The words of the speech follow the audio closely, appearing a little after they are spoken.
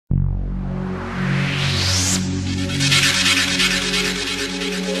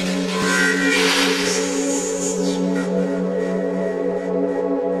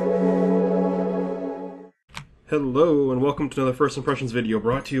Hello and welcome to another First Impressions video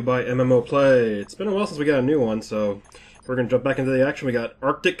brought to you by MMO Play. It's been a while since we got a new one, so we're going to jump back into the action. We got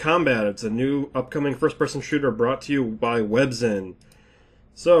Arctic Combat. It's a new upcoming first-person shooter brought to you by Webzen.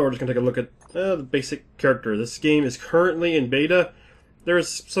 So we're just going to take a look at the basic character. This game is currently in beta.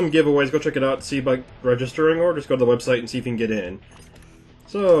 There's some giveaways. Go check it out, see by registering, or just go to the website and see if you can get in.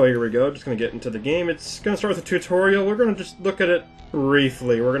 So here we go. Just going to get into the game. It's going to start with a tutorial. We're going to just look at it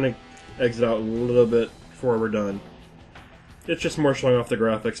briefly. We're going to exit out a little bit before we're done. It's just more showing off the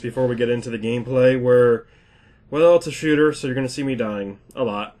graphics before we get into the gameplay where, well, it's a shooter, so you're going to see me dying. A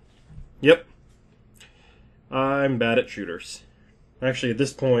lot. Yep. I'm bad at shooters. Actually, at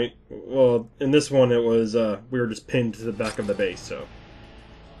this point, well, in this one it was, we were just pinned to the back of the base, so.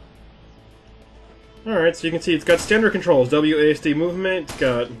 Alright, so you can see it's got standard controls. WASD movement, it's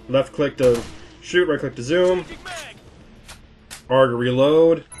got left click to shoot, right click to zoom, R to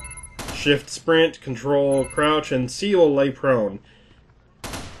reload, Shift sprint, control crouch, and C will lay prone.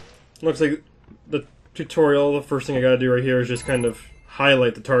 Looks like the tutorial, the first thing I gotta do right here is just kind of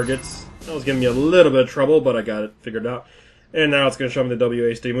highlight the targets. That was giving me a little bit of trouble, but I got it figured out. And now it's gonna show me the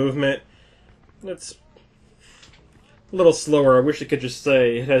WASD movement. It's a little slower. I wish it could just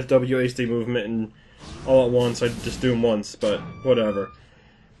say it has WASD movement and all at once. I'd just do them once, but whatever.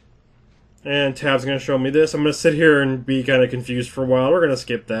 And tab's gonna show me this. I'm gonna sit here and be kind of confused for a while. We're gonna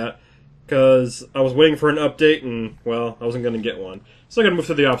skip that, because I was waiting for an update, and, well, I wasn't going to get one. So I'm going to move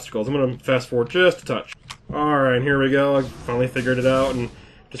to the obstacles. I'm going to fast forward just a touch. Alright, here we go. I finally figured it out, and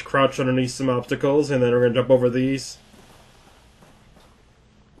just crouch underneath some obstacles, and then we're going to jump over these.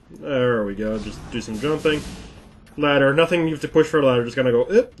 There we go. Just do some jumping. Ladder. Nothing you have to push for a ladder. Just going to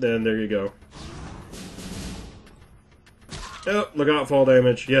go, then there you go. Oh, look out, fall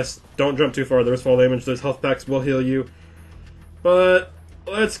damage. Yes, don't jump too far. There's fall damage. Those health packs will heal you. But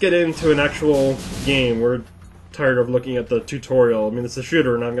let's get into an actual game. We're tired of looking at the tutorial. I mean, it's a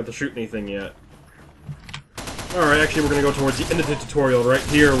shooter and I haven't got to shoot anything yet. Alright, actually we're going to go towards the end of the tutorial right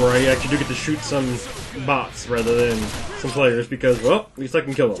here, where I actually do get to shoot some bots rather than some players, because, well, at least I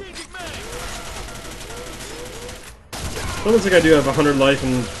can kill them. So it looks like I do have 100 life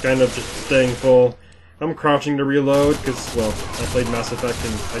and kind of just staying full. I'm crouching to reload, because, well, I played Mass Effect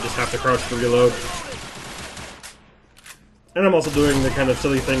and I just have to crouch to reload. And I'm also doing the kind of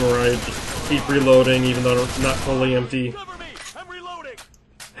silly thing where I just keep reloading even though I'm not fully empty.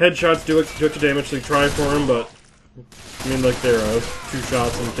 Headshots do extra damage, so you try for them, but I mean, like, there, 2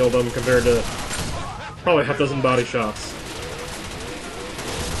 shots and killed them compared to probably half a dozen body shots.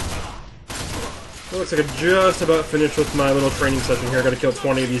 It looks like I just about finished with my little training session here. I gotta kill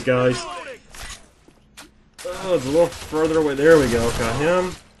 20 of these guys. Oh, it's a little further away. There we go. Got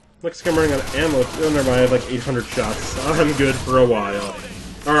him. Looks like I'm running out of ammo. Oh, never mind, I have like 800 shots. I'm good for a while.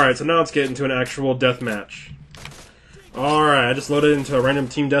 Alright, so now let's get into an actual deathmatch. Alright, I just loaded into a random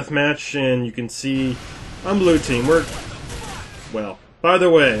team deathmatch, and you can see I'm blue team. Well, by the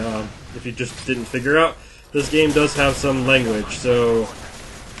way, if you just didn't figure out, this game does have some language, so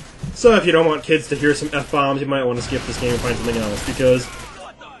if you don't want kids to hear some F-bombs, you might want to skip this game and find something else, because,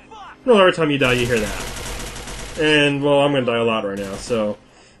 well, every time you die, you hear that. And, well, I'm gonna die a lot right now, so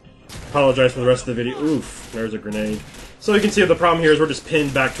apologize for the rest of the video. Oof, there's a grenade. So you can see the problem here is we're just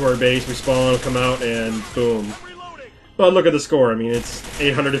pinned back to our base. We spawn, come out, and boom. But look at the score. I mean, it's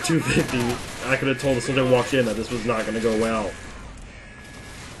 800 to 250. I could have told as soon as I walked in that this was not going to go well.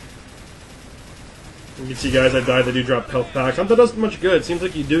 You can see, guys, I died. They do drop health packs. That doesn't much good. Seems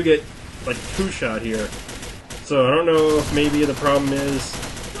like you do get, like, 2-shot here. So I don't know if maybe the problem is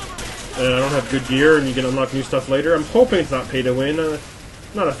I don't have good gear and you can unlock new stuff later. I'm hoping it's not pay to win.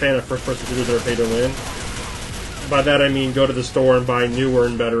 Not a fan of first-person shooters that are pay to win. By that I mean go to the store and buy newer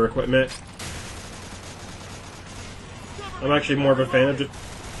and better equipment. I'm actually more of a fan of just,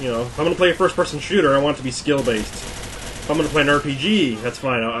 you know, if I'm going to play a first-person shooter, I want it to be skill-based. If I'm going to play an RPG, that's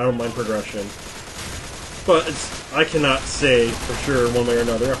fine. I don't mind progression. But I cannot say for sure one way or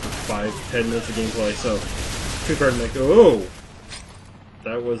another after 5-10 minutes of gameplay, so too far to make. Oh!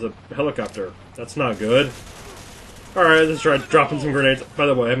 That was a helicopter. That's not good. Alright, let's try dropping some grenades. By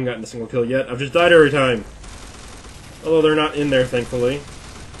the way, I haven't gotten a single kill yet. I've just died every time. Although they're not in there, thankfully.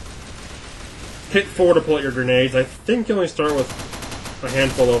 Hit 4 to pull out your grenades. I think you only start with a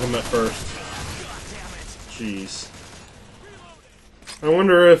handful of them at first. Jeez. I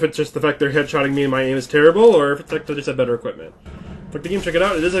wonder if it's just the fact they're headshotting me and my aim is terrible, or if it's like they just have better equipment. Click the game, check it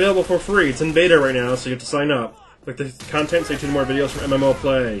out. It is available for free. It's in beta right now, so you have to sign up. Click the content, stay tuned to more videos from MMO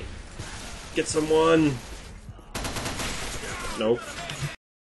Play. Get someone. Nope.